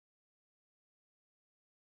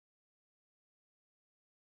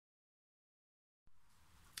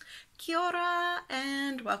Kia ora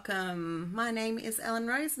and welcome. My name is Ellen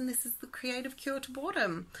Rose and this is the Creative Cure to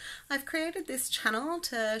Boredom. I've created this channel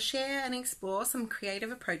to share and explore some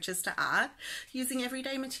creative approaches to art using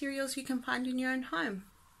everyday materials you can find in your own home.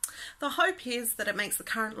 The hope is that it makes the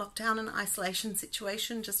current lockdown and isolation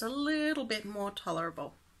situation just a little bit more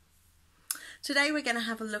tolerable. Today we're going to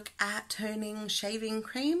have a look at turning shaving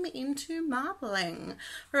cream into marbling.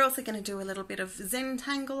 We're also going to do a little bit of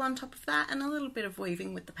Zentangle on top of that and a little bit of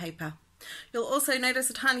weaving with the paper. You'll also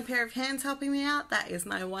notice a tiny pair of hands helping me out. That is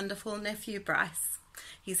my wonderful nephew Bryce.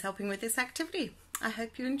 He's helping with this activity. I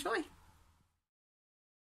hope you enjoy.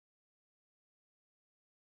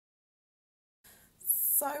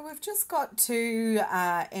 So we've just got two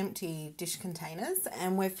empty dish containers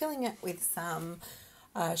and we're filling it with some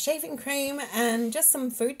shaving cream and just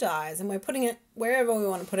some food dyes, and we're putting it wherever we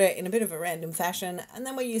want to put it in a bit of a random fashion, and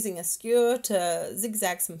then we're using a skewer to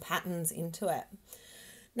zigzag some patterns into it.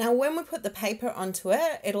 Now when we put the paper onto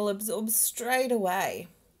it, it'll absorb straight away,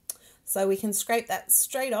 so we can scrape that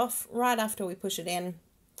straight off right after we push it in,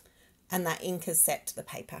 and that ink is set to the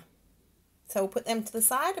paper. So we'll put them to the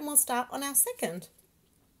side and we'll start on our second.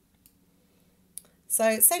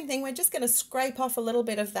 So same thing, we're just going to scrape off a little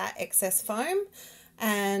bit of that excess foam,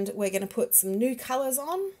 and we're going to put some new colours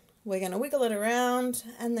on. We're going to wiggle it around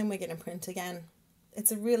and then we're going to print again.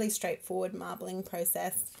 It's a really straightforward marbling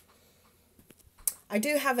process. I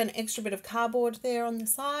do have an extra bit of cardboard there on the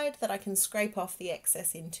side that I can scrape off the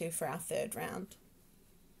excess into for our third round.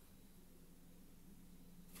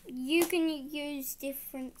 You can use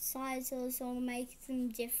different sizes or make them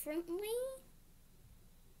differently.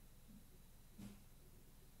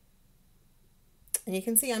 And you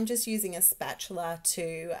can see I'm just using a spatula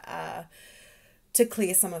to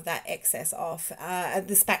clear some of that excess off.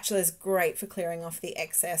 The spatula is great for clearing off the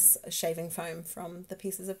excess shaving foam from the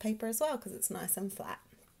pieces of paper as well, because it's nice and flat.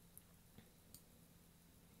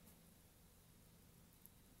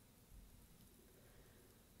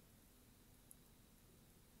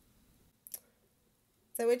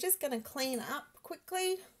 So we're just going to clean up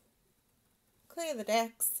quickly, clear the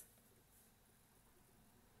decks.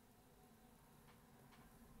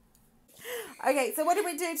 Okay, so what did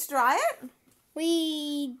we do to dry it?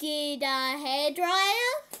 We did a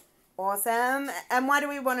hairdryer. Awesome. And why do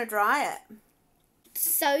we want to dry it?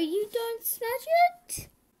 So you don't smudge it.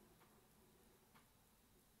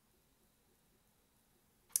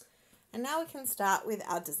 And now we can start with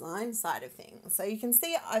our design side of things. So you can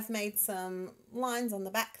see I've made some lines on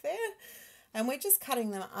the back there, and we're just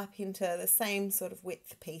cutting them up into the same sort of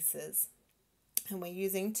width pieces. And we're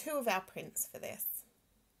using two of our prints for this.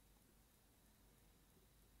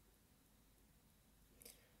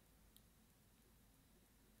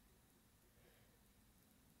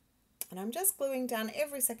 And I'm just gluing down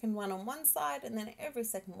every second one on one side and then every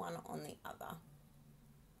second one on the other.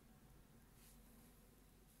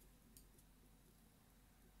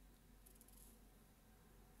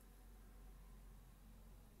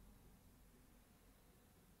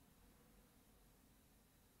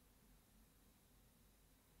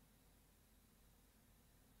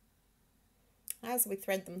 As we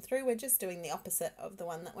thread them through, we're just doing the opposite of the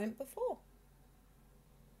one that went before.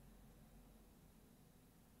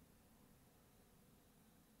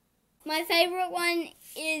 My favourite one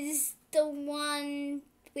is the one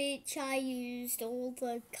which I used all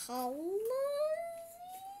the colours.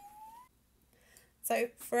 So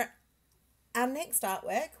for our next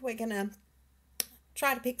artwork, we're going to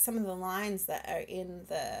try to pick some of the lines that are in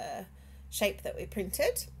the shape that we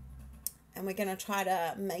printed, and we're going to try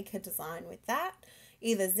to make a design with that,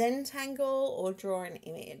 either Zentangle or draw an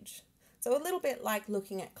image. So a little bit like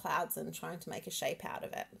looking at clouds and trying to make a shape out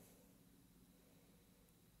of it.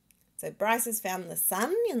 So Bryce has found the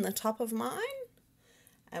sun in the top of mine,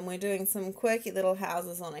 and we're doing some quirky little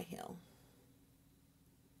houses on a hill.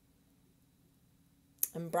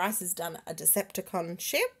 And Bryce has done a Decepticon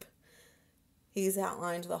ship. He's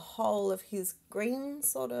outlined the whole of his green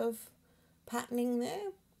sort of patterning there,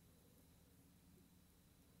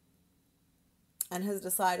 and has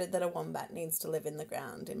decided that a wombat needs to live in the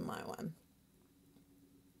ground in my one.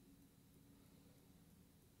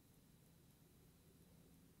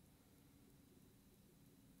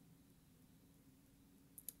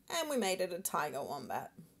 And we made it a tiger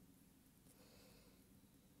wombat.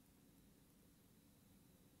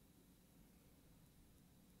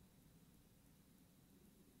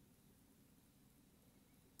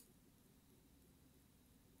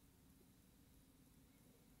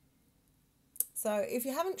 So if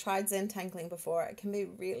you haven't tried Zentangling before, it can be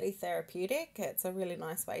really therapeutic. It's a really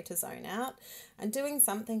nice way to zone out. And doing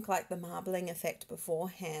something like the marbling effect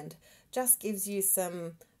beforehand just gives you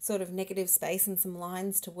some sort of negative space and some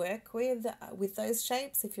lines to work with those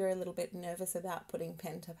shapes if you're a little bit nervous about putting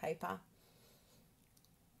pen to paper.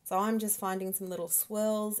 So I'm just finding some little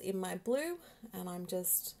swirls in my blue and I'm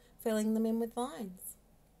just filling them in with lines.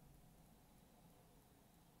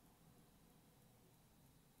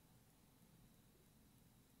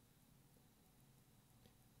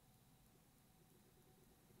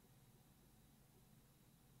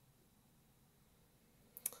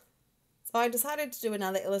 So I decided to do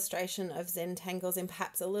another illustration of Zentangles in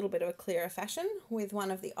perhaps a little bit of a clearer fashion with one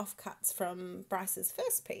of the offcuts from Bryce's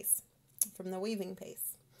first piece, from the weaving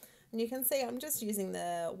piece. And you can see I'm just using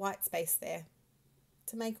the white space there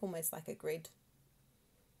to make almost like a grid.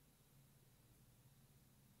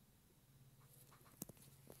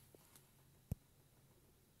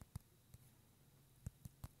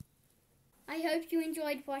 I hope you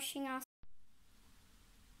enjoyed watching us.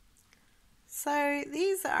 So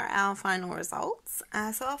these are our final results.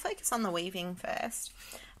 So I'll focus on the weaving first.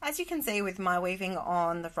 As you can see with my weaving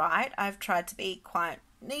on the right, I've tried to be quite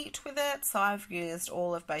neat with it. So I've used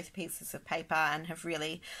all of both pieces of paper and have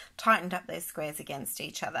really tightened up those squares against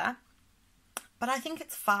each other. But I think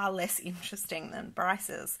it's far less interesting than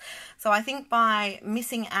Bryce's. So I think by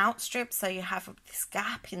missing out strips, so you have this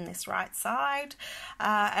gap in this right side,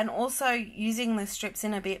 and also using the strips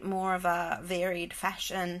in a bit more of a varied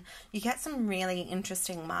fashion, you get some really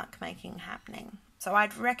interesting mark making happening. So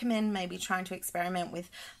I'd recommend maybe trying to experiment with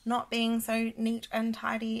not being so neat and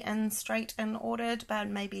tidy and straight and ordered, but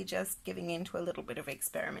maybe just giving into a little bit of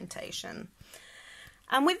experimentation.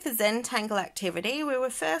 And with the Zentangle activity, we were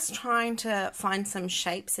first trying to find some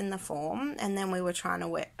shapes in the form, and then we were trying to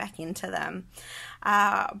work back into them.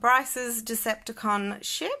 Bryce's Decepticon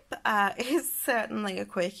ship is certainly a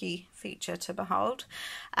quirky feature to behold.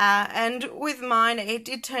 And with mine, it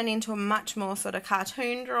did turn into a much more sort of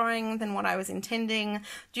cartoon drawing than what I was intending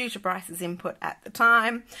due to Bryce's input at the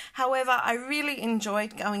time. However, I really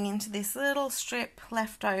enjoyed going into this little strip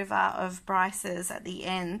left over of Bryce's at the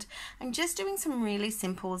end and just doing some really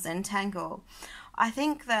simple Zentangle. I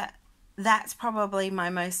think that's probably my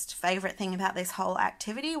most favourite thing about this whole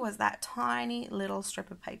activity, was that tiny little strip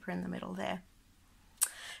of paper in the middle there.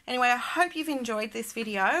 Anyway, I hope you've enjoyed this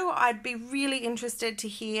video. I'd be really interested to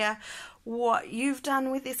hear what you've done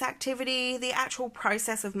with this activity. The actual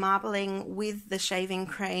process of marbling with the shaving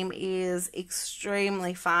cream is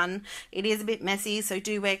extremely fun. It is a bit messy, so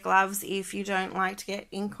do wear gloves if you don't like to get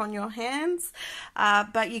ink on your hands.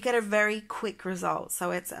 But you get a very quick result, so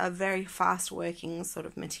it's a very fast working sort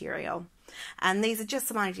of material. And these are just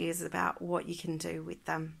some ideas about what you can do with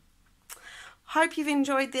them. Hope you've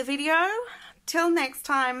enjoyed the video. Till next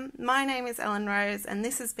time, my name is Ellen Rose and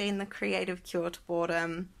this has been the Creative Cure to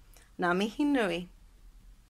Boredom. Ngā mihi nui.